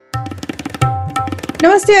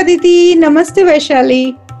Namaste Aditi, Namaste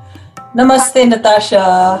Vaishali. Namaste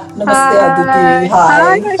Natasha, Namaste Aditi,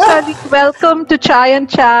 Hi Vaishali, welcome to Chai and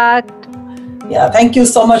Chat. Yeah, thank you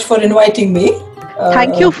so much for inviting me.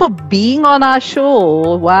 Thank you for being on our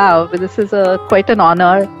show. Wow, this is quite an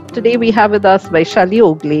honor. Today we have with us Vaishali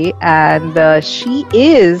Ogle, and she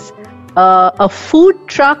is a food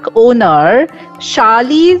truck owner.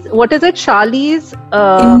 Charlie's, what is it? Charlie's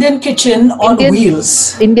Indian Kitchen on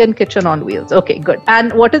Wheels. Indian Kitchen on Wheels. Okay, good.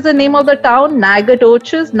 And what is the name of the town?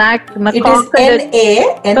 Nacogdoches? It is Nacog,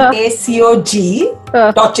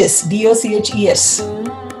 Doches, D-O-C-H-E-S.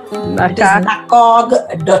 It is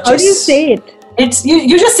Nacogdoches. How do you say it? It's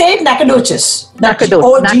you just say it Nacogdoches. Nacogdoches.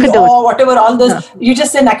 Whatever, all those. You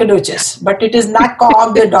just say Nacogdoches, but it is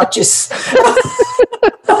Nacogdoches.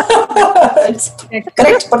 It's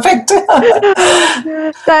correct, perfect.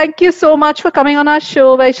 Thank you so much for coming on our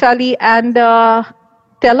show, Vaishali, and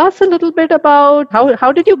tell us a little bit about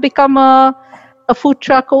how did you become a food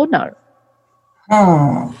truck owner?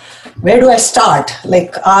 Where do I start?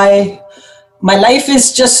 My life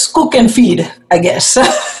is just cook and feed, I guess.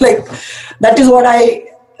 That is what I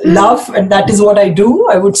love and that is what I do,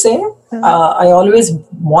 I would say. I always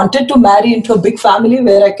wanted to marry into a big family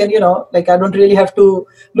where I can, I don't really have to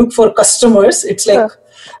look for customers. It's like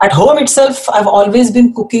at home itself, I've always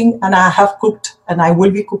been cooking, and I have cooked and I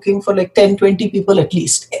will be cooking for 10, 20 people at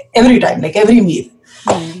least every time, every meal.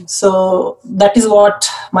 So that is what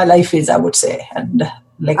my life is, I would say. And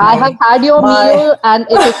I have had your meal and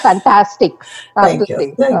it is fantastic. Thank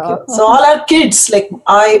you. So all our kids,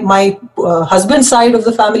 my husband's side of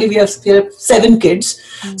the family, we have 7 kids.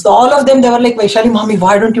 So all of them, they were like, Vaishali, mommy,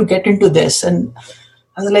 why don't you get into this? And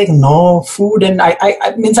I was like, no, food. And I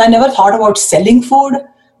never thought about selling food,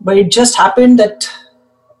 but it just happened that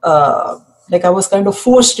I was kind of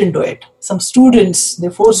forced into it. Some students, they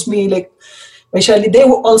forced me, Vaishali, they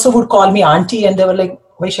also would call me auntie, and they were like,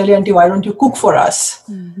 Vaishali auntie, why don't you cook for us?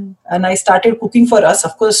 And I started cooking for us,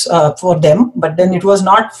 of course, for them. But then it was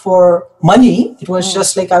not for money. It was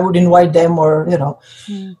just I would invite them or,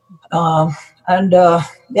 so when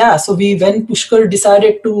Pushkar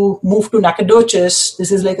decided to move to Nacogdoches,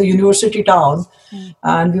 this is a university town.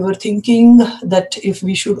 And we were thinking that if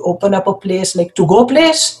we should open up a place, to-go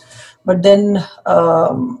place. But then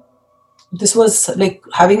this was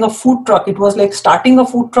having a food truck. It was starting a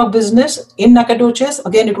food truck business in Nacogdoches.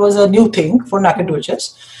 Again, it was a new thing for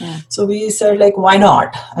Nacogdoches. So we said why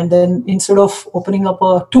not? And then instead of opening up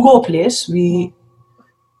a to-go place, we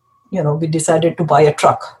decided to buy a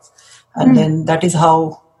truck. And then that is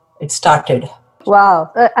how it started.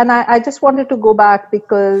 Wow. And I just wanted to go back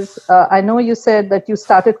because I know you said that you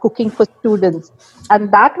started cooking for students. And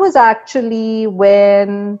that was actually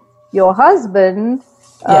when your husband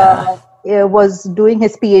was doing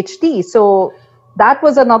his PhD. So that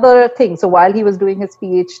was another thing. So while he was doing his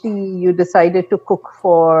PhD, you decided to cook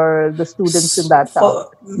for the students in that town.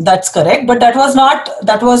 That's correct. But that was not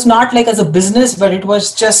as a business, but it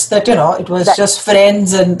was just that, it was just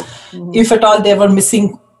friends. And if at all they were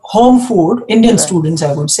missing home food, Indian students,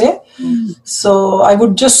 I would say. So I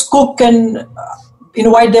would just cook and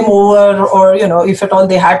invite them over, or if at all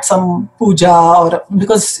they had some puja, or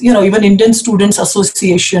because even Indian Students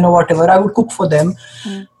Association or whatever, I would cook for them.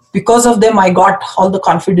 Because of them, I got all the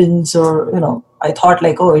confidence, or I thought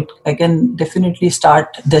I can definitely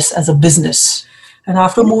start this as a business. And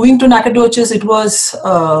after moving to Nacogdoches, it was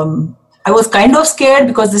I was kind of scared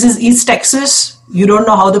because this is East Texas. You don't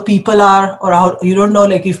know how the people are, or how you don't know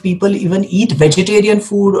if people even eat vegetarian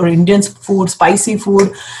food or Indian food, spicy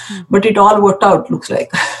food. But it all worked out, looks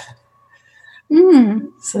like.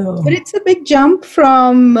 So, but it's a big jump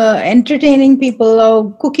from entertaining people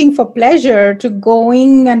or cooking for pleasure to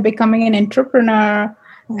going and becoming an entrepreneur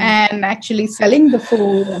and actually selling the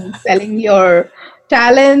food and selling your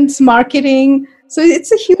talents, marketing. So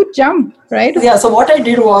it's a huge jump, right? Yeah. So what I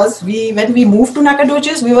did was, when we moved to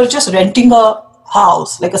Nacogdoches, we were just renting a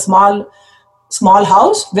house, a small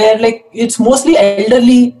house where it's mostly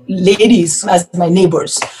elderly ladies as my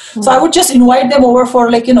neighbors. So I would just invite them over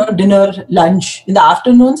for dinner, lunch in the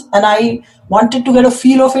afternoons, and I wanted to get a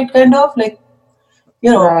feel of it, kind of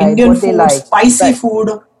Indian food, spicy food.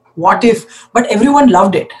 But everyone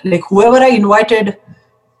loved it. Whoever I invited,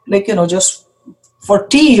 just for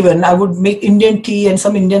tea even, I would make Indian tea and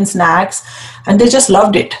some Indian snacks, and they just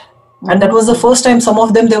loved it. And that was the first time some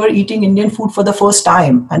of them, they were eating Indian food for the first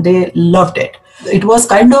time, and they loved it. It was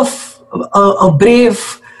kind of a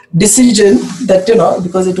brave decision that,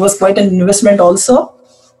 because it was quite an investment also.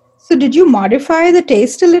 So did you modify the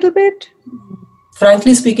taste a little bit?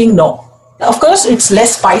 Frankly speaking, no. Of course, it's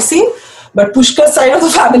less spicy, But Pushkar's side of the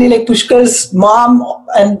family, like Pushkar's mom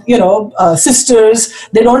and sisters,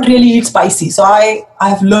 they don't really eat spicy. So I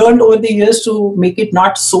have learned over the years to make it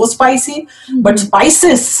not so spicy, but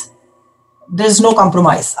spices, there's no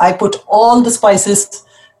compromise. I put all the spices,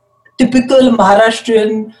 typical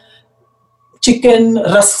Maharashtrian chicken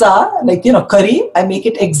rasa, like, curry. I make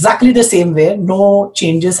it exactly the same way, no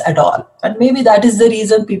changes at all. And maybe that is the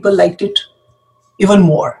reason people liked it even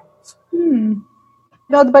more.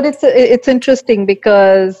 No, but it's interesting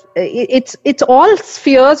because it's all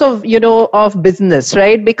spheres of of business,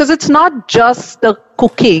 right? Because it's not just the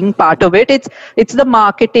cooking part of it. It's the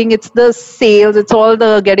marketing, it's the sales, it's all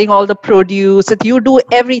the getting all the produce. You do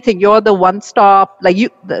everything. You're the one stop, like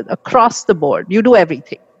across the board. You do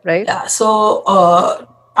everything, right? Yeah. So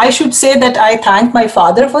I should say that I thank my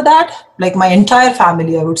father for that. Like my entire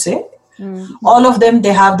family, I would say. All of them,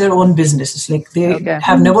 they have their own businesses. Like they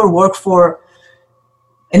have never worked for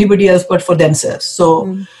anybody else but for themselves.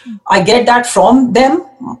 So I get that from them.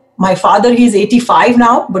 My father, he's 85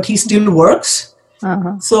 now, but he still works.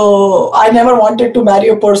 So I never wanted to marry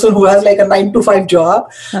a person who has like a 9-to-5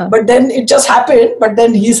 job. But then it just happened. But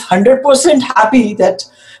then he's 100% happy that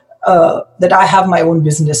I have my own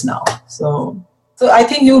business now. So I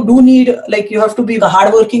think you do need, like, you have to be a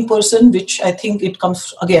hardworking person, which I think it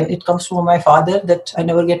comes from my father, that I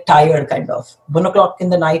never get tired, kind of. 1 o'clock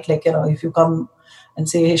in the night, like, if you come and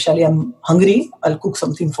say, hey, Shali, I'm hungry, I'll cook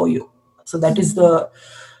something for you. So that is the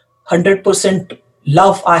 100%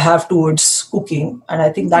 love I have towards cooking. And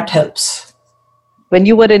I think that helps. When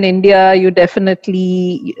you were in India, you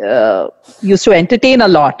definitely used to entertain a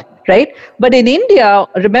lot, right? But in India,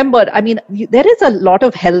 remember, I mean, there is a lot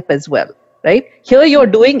of help as well. Right? Here you're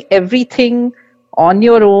doing everything on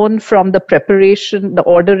your own, from the preparation, the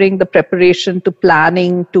ordering, the preparation, to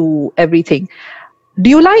planning, to everything. Do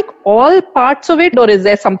you like all parts of it, or is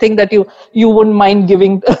there something that you wouldn't mind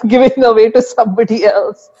giving away to somebody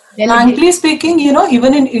else? Frankly speaking,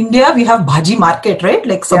 even in India, we have bhaji market, right?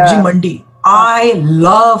 Like sabji mandi. I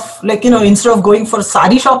love, like, instead of going for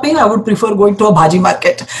sari shopping, I would prefer going to a bhaji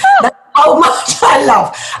market. That's how much I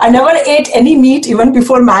love. I never ate any meat even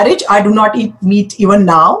before marriage. I do not eat meat even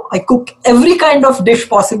now. I cook every kind of dish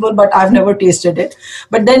possible, but I've never tasted it.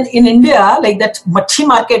 But then in India, like that machi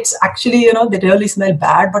markets, actually, they really smell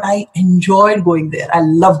bad, but I enjoyed going there. I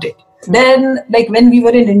loved it. Then, like, when we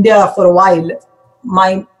were in India for a while,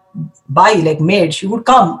 my maid, she would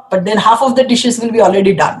come, but then half of the dishes will be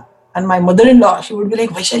already done. And my mother-in-law, she would be like,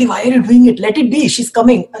 Vaishali, why are you doing it? Let it be. She's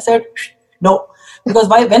coming. I said, no. Because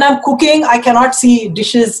when I'm cooking, I cannot see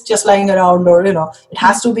dishes just lying around, or, it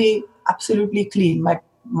has to be absolutely clean.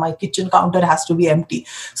 My kitchen counter has to be empty.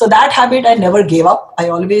 So that habit I never gave up. I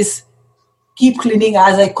always keep cleaning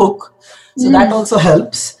as I cook. So that also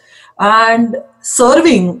helps. And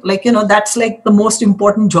serving, like, that's like the most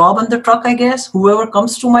important job on the truck, I guess. Whoever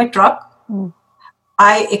comes to my truck,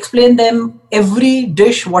 I explain them every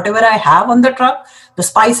dish, whatever I have on the truck, the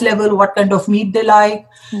spice level, what kind of meat they like.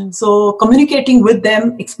 So communicating with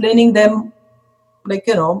them, explaining them, like,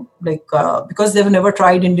 because they've never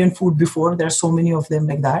tried Indian food before. There are so many of them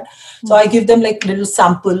like that. So I give them like little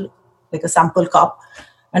sample, like a sample cup.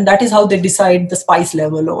 And that is how they decide the spice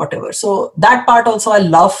level or whatever. So that part also I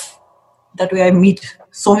love. That way I meet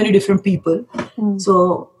so many different people.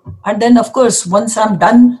 So, and then of course, once I'm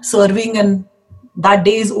done serving and that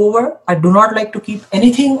day is over, I do not like to keep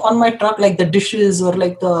anything on my truck, like the dishes or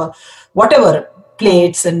like the whatever,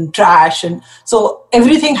 plates and trash. And so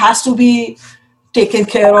everything has to be taken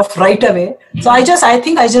care of right away. So I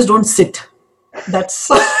think I just don't sit.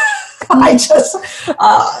 That's,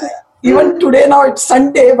 even today now it's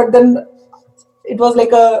Sunday, but then it was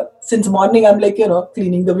like since morning I'm like,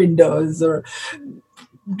 cleaning the windows or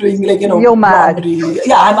doing like, You're mad. Laundry.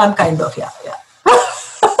 Yeah, I'm kind of, yeah.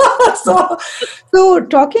 So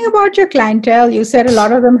talking about your clientele, you said a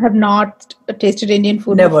lot of them have not tasted Indian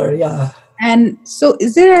food. Never, yeah. And so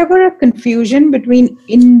is there ever a confusion between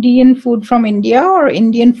Indian food from India or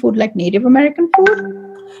Indian food like Native American food?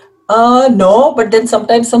 No, but then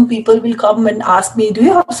sometimes some people will come and ask me, do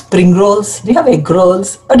you have spring rolls? Do you have egg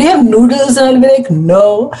rolls? Or do you have noodles? And I'll be like,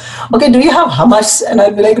 no. Okay, do you have hummus? And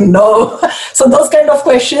I'll be like, no. So those kind of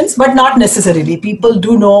questions, but not necessarily. People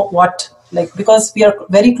do know what, like, because we are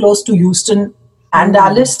very close to Houston and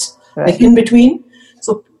Dallas, like in between.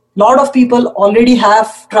 So a lot of people already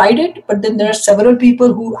have tried it, but then there are several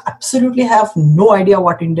people who absolutely have no idea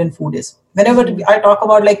what Indian food is. Whenever I talk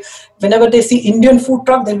about, like, whenever they see Indian food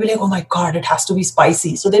truck, they'll be like, oh my God, it has to be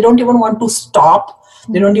spicy. So they don't even want to stop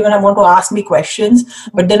They don't even want to ask me questions.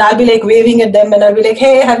 But then I'll be like waving at them and I'll be like,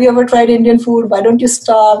 hey, have you ever tried Indian food? Why don't you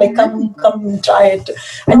stop? Like, come try it.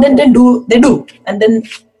 And then they do. And then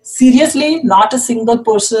seriously, not a single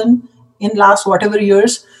person in last whatever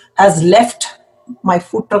years has left my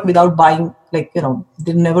food truck without buying, like,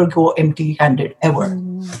 they never go empty handed ever.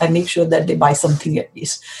 I make sure that they buy something at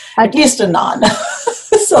least a naan.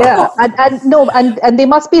 So, yeah, and they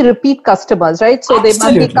must be repeat customers, right? So they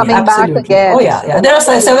must be coming back again. Oh yeah. There are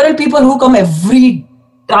several people who come every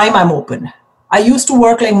time I'm open. I used to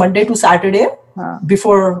work like Monday to Saturday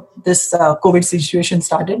before this COVID situation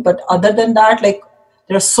started. But other than that, like,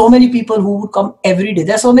 there are so many people who would come every day.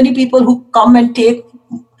 There are so many people who come and take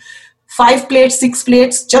 5 plates, 6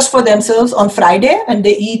 plates just for themselves on Friday, and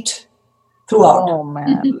they eat throughout. Oh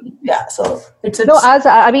man! Yeah, so it's no. As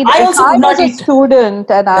I was a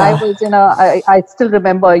student, and I was I still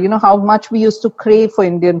remember, how much we used to crave for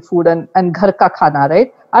Indian food and ghar ka khana,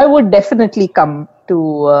 right? I would definitely come to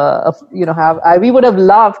we would have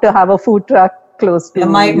loved to have a food truck close to.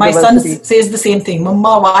 My son says the same thing.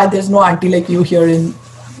 Mama, why there's no auntie like you here in?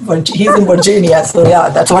 He's in Virginia, so yeah,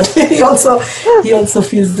 that's what he also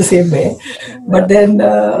feels the same way. But then.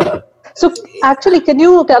 So actually, can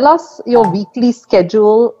you tell us your weekly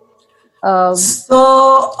schedule?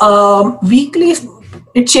 Weekly,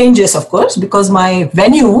 it changes, of course, because my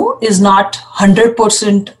venue is not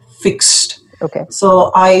 100% fixed. Okay.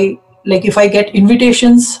 So if I get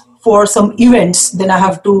invitations for some events, then I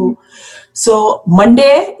have to. So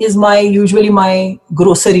Monday is usually my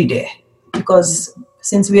grocery day, because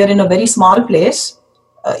since we are in a very small place,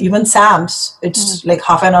 even Sam's, it's like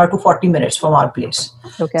half an hour to 40 minutes from our place.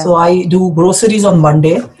 Okay. So I do groceries on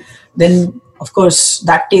Monday. Then, of course,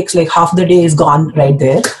 that takes like half the day is gone right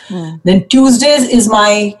there. Then Tuesdays is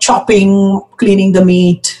my chopping, cleaning the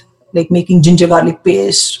meat, like making ginger garlic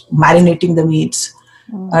paste, marinating the meats.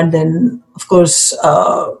 And then, of course,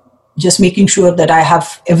 just making sure that I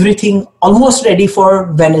have everything almost ready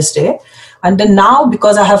for Wednesday. And then now,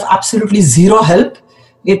 because I have absolutely zero help,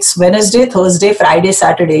 it's Wednesday, Thursday, Friday,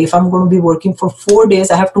 Saturday. If I'm going to be working for 4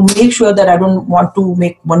 days, I have to make sure that I don't want to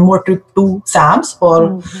make one more trip to Sam's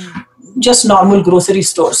or just normal grocery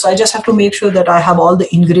stores. So I just have to make sure that I have all the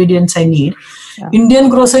ingredients I need. Yeah. Indian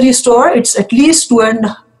grocery store, it's at least 2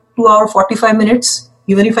 hour 45 minutes,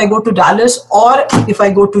 even if I go to Dallas or if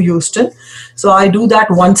I go to Houston. So I do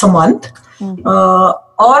that once a month.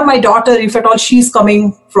 Or my daughter, if at all she's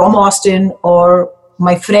coming from Austin, or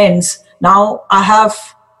my friends. Now I have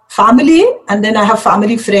family and then I have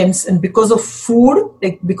family friends, and because of food,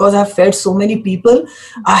 like because I have fed so many people,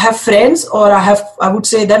 I have friends, or I would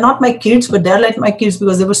say they're not my kids, but they're like my kids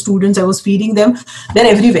because they were students. I was feeding them. They're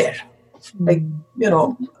everywhere. Like,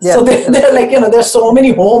 so they're like, there's so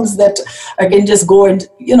many homes that I can just go and,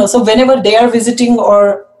 so whenever they are visiting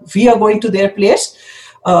or we are going to their place,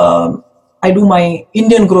 I do my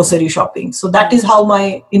Indian grocery shopping. So that is how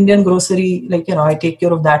my Indian grocery, I take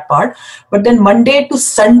care of that part. But then Monday to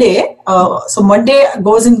Sunday, so Monday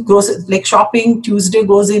goes in grocery, like shopping, Tuesday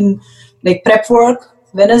goes in like prep work,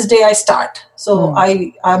 Wednesday I start. So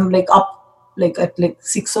I'm like up like at like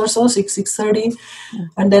 6 or so, 6:30.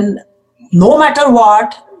 And then no matter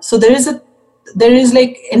what, so there is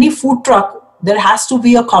like any food truck, there has to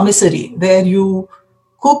be a commissary where you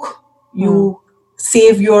cook, you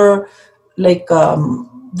save your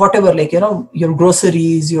whatever, your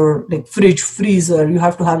groceries, your like fridge, freezer. You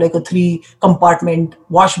have to have like a 3-compartment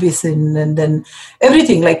wash basin, and then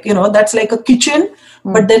everything that's like a kitchen,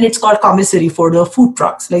 but then it's called commissary for the food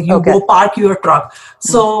trucks. Like you go park your truck.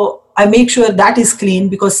 So I make sure that is clean,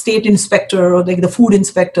 because state inspector or like the food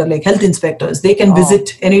inspector, like health inspectors, they can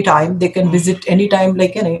visit anytime. They can visit anytime, they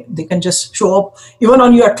can just show up even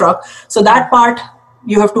on your truck. So that part,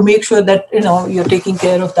 you have to make sure that, you're taking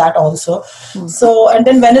care of that also. So, and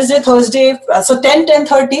then Wednesday, Thursday, so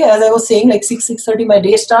 10:30, as I was saying, like 6:30, my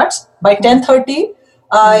day starts. By 10:30,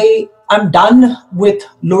 I'm done with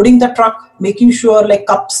loading the truck, making sure like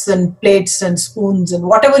cups and plates and spoons and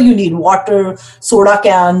whatever you need, water, soda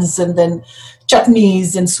cans, and then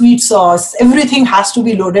chutneys and sweet sauce, everything has to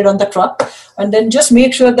be loaded on the truck. And then just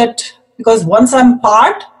make sure that, because once I'm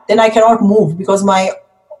parked, then I cannot move, because my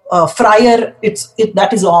fryer, that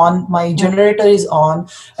is on, my generator is on,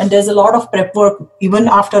 and there's a lot of prep work even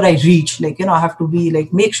after I reach. I have to be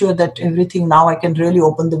make sure that everything, now I can really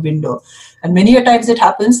open the window. And many a times it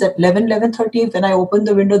happens that 11:30, when I open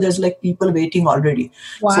the window, there's people waiting already.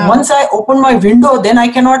 Wow. So once I open my window, then I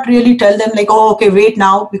cannot really tell them oh, okay, wait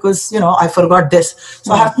now, because I forgot this.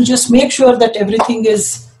 So I have to just make sure that everything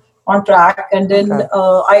is on track. And then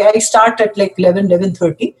I start at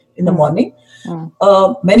 11:30 in the morning.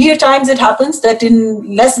 Many a times it happens that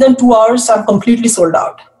in less than 2 hours, I'm completely sold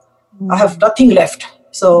out. I have nothing left.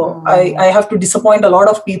 So I have to disappoint a lot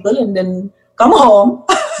of people and then come home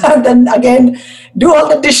and then again do all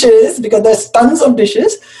the dishes because there's tons of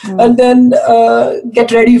dishes and then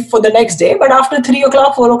get ready for the next day. But after 3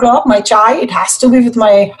 o'clock, 4 o'clock, my chai, it has to be with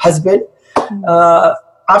my husband,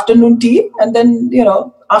 afternoon tea. And then,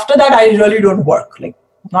 after that, I really don't work, like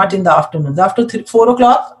not in the afternoons. After 4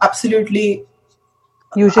 o'clock, absolutely.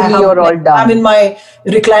 Usually you're all done. I'm in my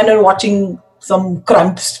recliner watching some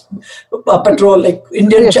crime patrol, like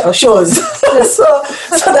Indian shows. so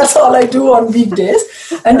that's all I do on weekdays.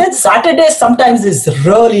 And then Saturdays sometimes is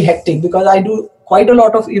really hectic because I do quite a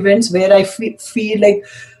lot of events where I feel like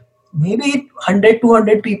maybe 100,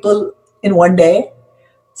 200 people in one day.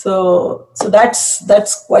 So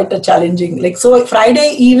that's quite a challenging. Like, so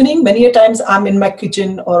Friday evening, many a times I'm in my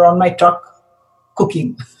kitchen or on my truck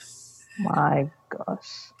cooking. My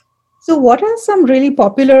gosh. So what are some really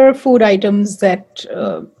popular food items that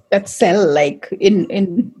sell like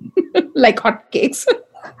in like hotcakes?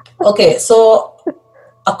 Okay, so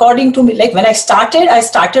according to me, like when I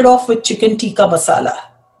started off with chicken tikka masala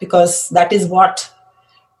because that is what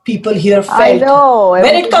people here felt. I know.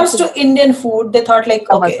 When it comes to Indian food, they thought like,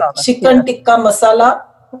 okay, chicken tikka masala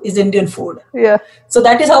is Indian food. Yeah. So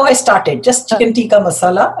that is how I started, just chicken tikka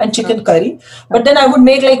masala and chicken curry. But then I would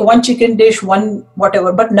make like one chicken dish, one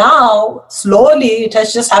whatever. But now, slowly, it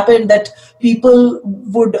has just happened that people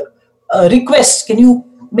would request, can you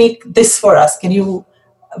make this for us? Can you,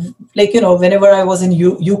 like, whenever I was in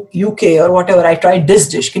UK or whatever, I tried this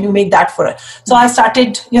dish. Can you make that for us? So I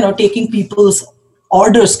started, taking people's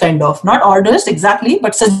orders, kind of, not orders exactly,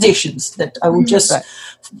 but suggestions that I would just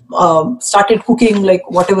started cooking like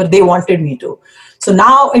whatever they wanted me to. So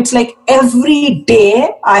now it's like every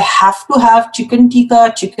day I have to have chicken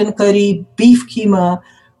tikka, chicken curry, beef keema,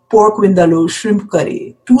 pork vindaloo, shrimp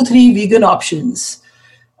curry, 2-3 vegan options,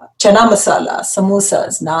 chana masala,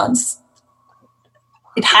 samosas, naans.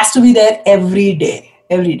 It has to be there every day.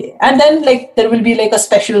 And then like there will be like a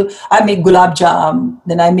special, I make gulab jam,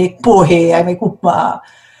 then I make pohe, I make upma,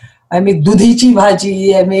 I make dudhichi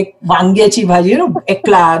bhaji, I make wangechi bhaji,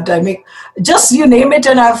 eggplant, I make, just you name it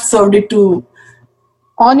and I've served it to.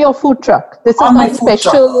 On your food truck? This on is my not food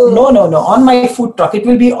special. Truck. No, on my food truck. It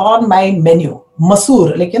will be on my menu.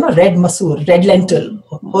 Masoor, like, red masoor, red lentil,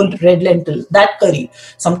 whole red lentil, that curry.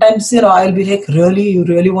 Sometimes, I'll be like, really, you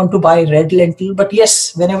really want to buy red lentil? But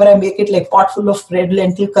yes, whenever I make it, like pot full of red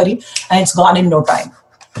lentil curry and it's gone in no time.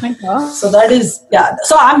 My God. So that is, yeah.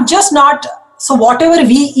 So I'm just not, so whatever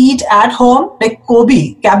we eat at home, like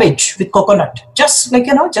Kobe, cabbage with coconut, just like,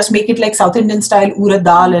 just make it like South Indian style, urad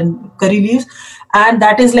dal and curry leaves. And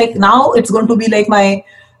that is like, now it's going to be like my,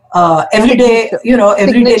 every day,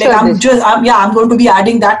 every day, like I'm going to be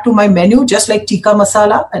adding that to my menu, just like tikka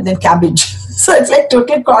masala and then cabbage. So it's like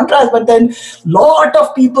total contrast. But then lot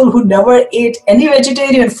of people who never ate any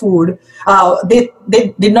vegetarian food, they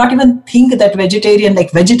did not even think that vegetarian,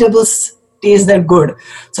 like vegetables taste that good.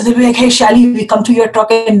 So they'll be like, hey, Shali, we come to your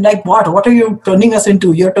truck and like, what are you turning us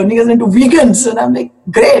into? You're turning us into vegans. And I'm like,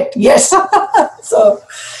 great, yes. so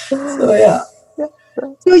yeah.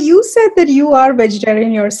 So you said that you are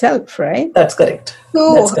vegetarian yourself, right? That's correct.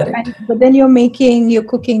 That's correct. But then you're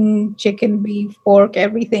cooking chicken, beef, pork,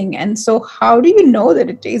 everything. And so how do you know that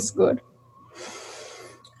it tastes good?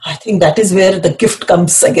 I think that is where the gift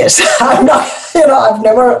comes, I guess. I'm not,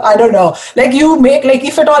 I don't know. Like you make, like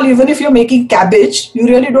if at all, even if you're making cabbage, you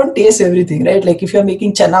really don't taste everything, right? Like if you're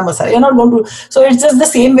making chana masala, you're not going to, so it's just the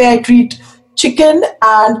same way I treat chicken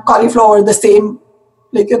and cauliflower, the same,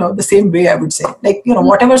 like, the same way I would say. Like,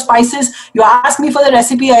 whatever spices, you ask me for the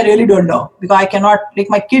recipe, I really don't know. Because I cannot, like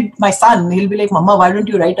my son, he'll be like, Mama, why don't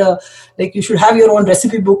you write you should have your own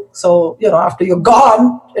recipe book. So, after you're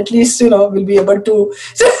gone, at least, we'll be able to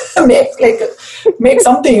make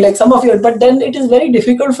something like some of your, but then it is very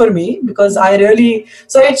difficult for me because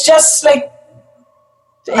so it's just like,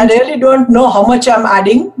 I really don't know how much I'm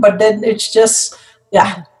adding, but then it's just,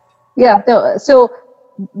 yeah. Yeah. So,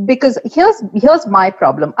 because here's my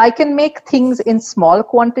problem. I can make things in small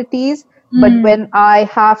quantities, but when I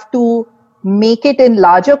have to make it in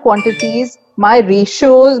larger quantities, my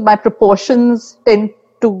ratios, my proportions tend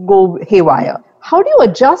to go haywire. How do you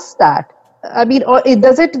adjust that? I mean, or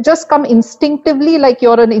does it just come instinctively, like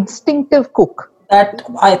you're an instinctive cook? That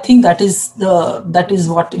I think that is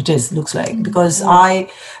what it is, looks like, because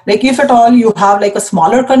if at all you have like a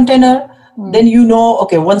smaller container, then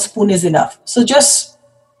okay, 1 spoon is enough. So just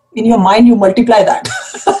in your mind, you multiply that.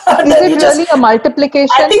 Is it really a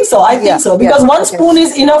multiplication? I think so. Because one spoon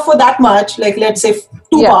is enough for that much, like let's say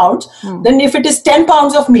 2 pounds. Then if it is 10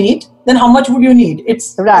 pounds of meat, then how much would you need?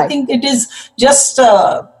 I think it is just...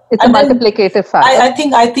 it's a multiplicative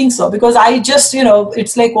factor. I think so, because I just,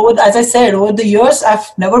 it's like as I said, over the years,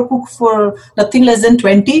 I've never cooked for nothing less than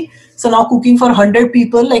 20. So now cooking for 100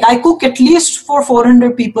 people, like I cook at least for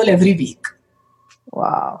 400 people every week.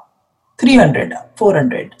 Wow. 300,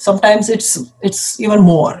 400. Sometimes it's even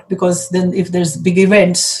more, because then if there's big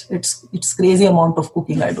events, it's crazy amount of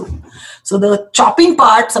cooking I do. So the chopping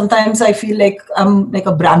part, sometimes I feel like I'm like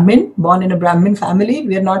a Brahmin, born in a Brahmin family.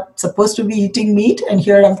 We're not supposed to be eating meat, and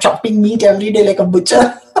here I'm chopping meat every day like a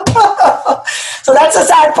butcher. So that's a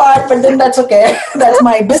sad part, but then that's okay. That's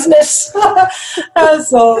my business.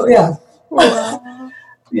 So yeah.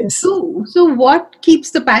 Yes. So what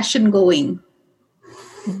keeps the passion going?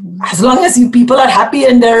 As long as people are happy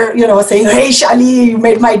and they're, saying, "Hey, Shali, you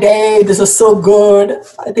made my day. This was so good."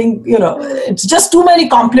 I think, it's just too many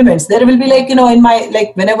compliments. There will be like, in my,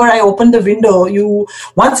 like whenever I open the window,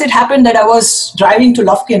 once it happened that I was driving to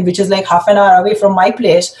Lufkin, which is like half an hour away from my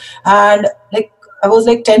place. And like, I was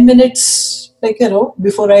like 10 minutes, like,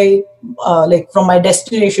 before I, like from my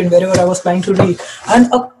destination, wherever I was planning to reach. And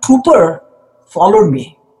a trooper followed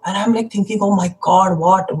me. And I'm like thinking, oh my God,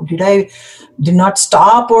 what? Did not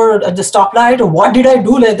stop or at the stoplight, or what did I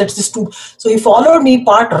do? Like, that's just too. So he followed me,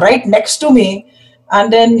 parked right next to me.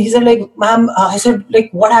 And then he said, like, ma'am, I said, like,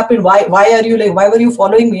 what happened? Why were you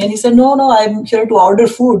following me? And he said, no, I'm here to order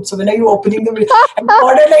food. So when are you opening the window? And he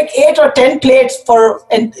ordered like 8 or 10 plates for,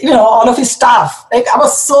 and all of his staff. Like, I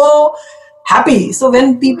was so happy. So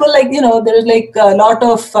when people like, there's like a lot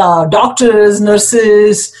of doctors,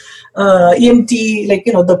 nurses, EMT, like,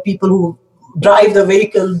 the people who drive the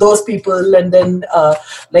vehicle, those people, and then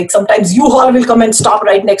like sometimes U-Haul will come and stop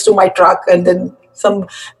right next to my truck, and then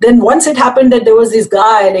once it happened that there was this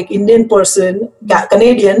guy, like Indian person,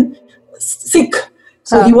 Canadian, Sikh.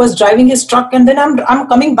 So he was driving his truck, and then I'm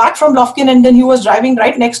coming back from Lufkin, and then he was driving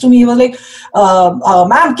right next to me. He was like,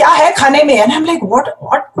 "Ma'am, kya hai khane mein?" And I'm like, "What?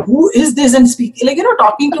 Who is this?" And speaking, like,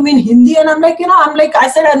 talking to me in Hindi, and I'm like, I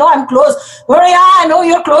said, "I know I'm close." Well, yeah, I know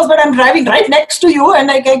you're close, but I'm driving right next to you, and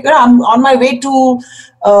like, I'm on my way to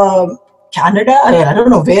Canada. I don't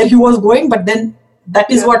know where he was going, but then that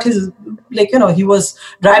is what his, like, he was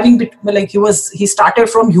driving, like he started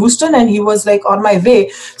from Houston, and he was like on my way.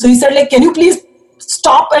 So he said, like, "Can you please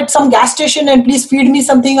stop at some gas station and please feed me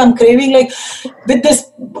something? I'm craving, like, with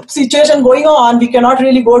this situation going on, we cannot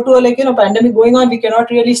really go to a, pandemic going on, we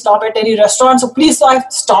cannot really stop at any restaurant. So please." So I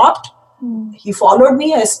stopped. He followed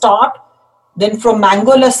me. I stopped. Then from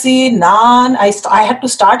mango lassi, naan, I had to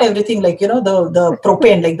start everything, like, the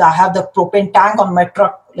propane, like I have the propane tank on my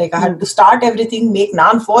truck. Like I had to start everything, make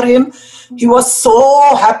naan for him. He was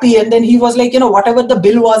so happy. And then he was like, whatever the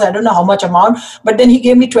bill was, I don't know how much amount, but then he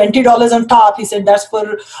gave me $20 on top. He said, "That's for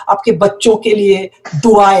aapke bachcho ke liye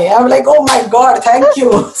duaएं." I'm like, oh my God, thank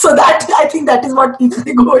you. So that, I think that is what keeps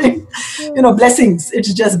me going. Blessings.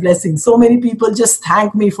 It's just blessings. So many people just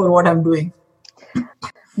thank me for what I'm doing.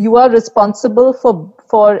 You are responsible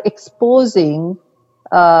for exposing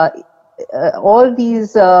all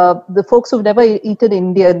these the folks who've never eaten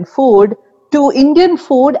Indian food to Indian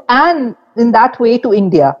food, and in that way to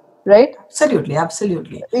India, right?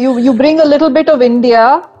 Absolutely. You bring a little bit of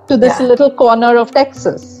India to this little corner of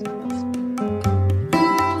Texas.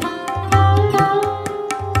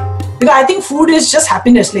 Because I think food is just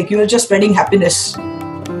happiness. Like, you're just spreading happiness.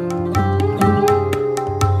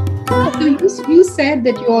 So you said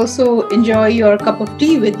that you also enjoy your cup of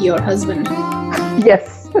tea with your husband.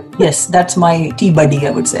 Yes. Yes, that's my tea buddy,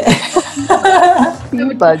 I would say.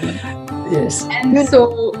 Tea buddy. Yes. And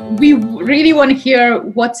so we really want to hear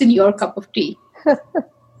what's in your cup of tea.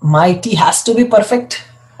 My tea has to be perfect.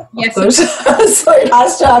 Yes. Of course. So it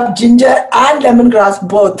has to have ginger and lemongrass,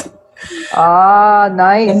 both. Ah,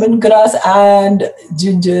 nice. Lemongrass and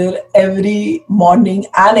ginger every morning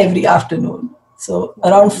and every afternoon. So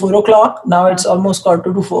around 4 o'clock, now it's almost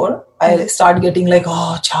 3:45, I start getting like,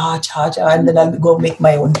 cha, and then I'll go make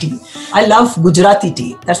my own tea. I love Gujarati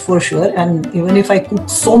tea, that's for sure. And even if I cook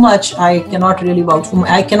so much, I cannot really vouch for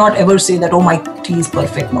I cannot ever say that, my tea is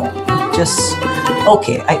perfect. No, just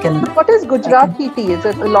okay, I can. What is Gujarati tea? Is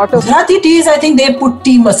it a lot of... Gujarati teas, I think they put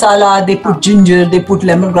tea masala, they put ginger, they put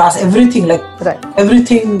lemongrass, everything, like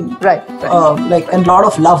everything, right. Like, and a lot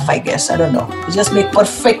of love, I guess. I don't know. They just make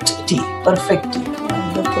perfect tea.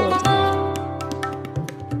 Wonderful.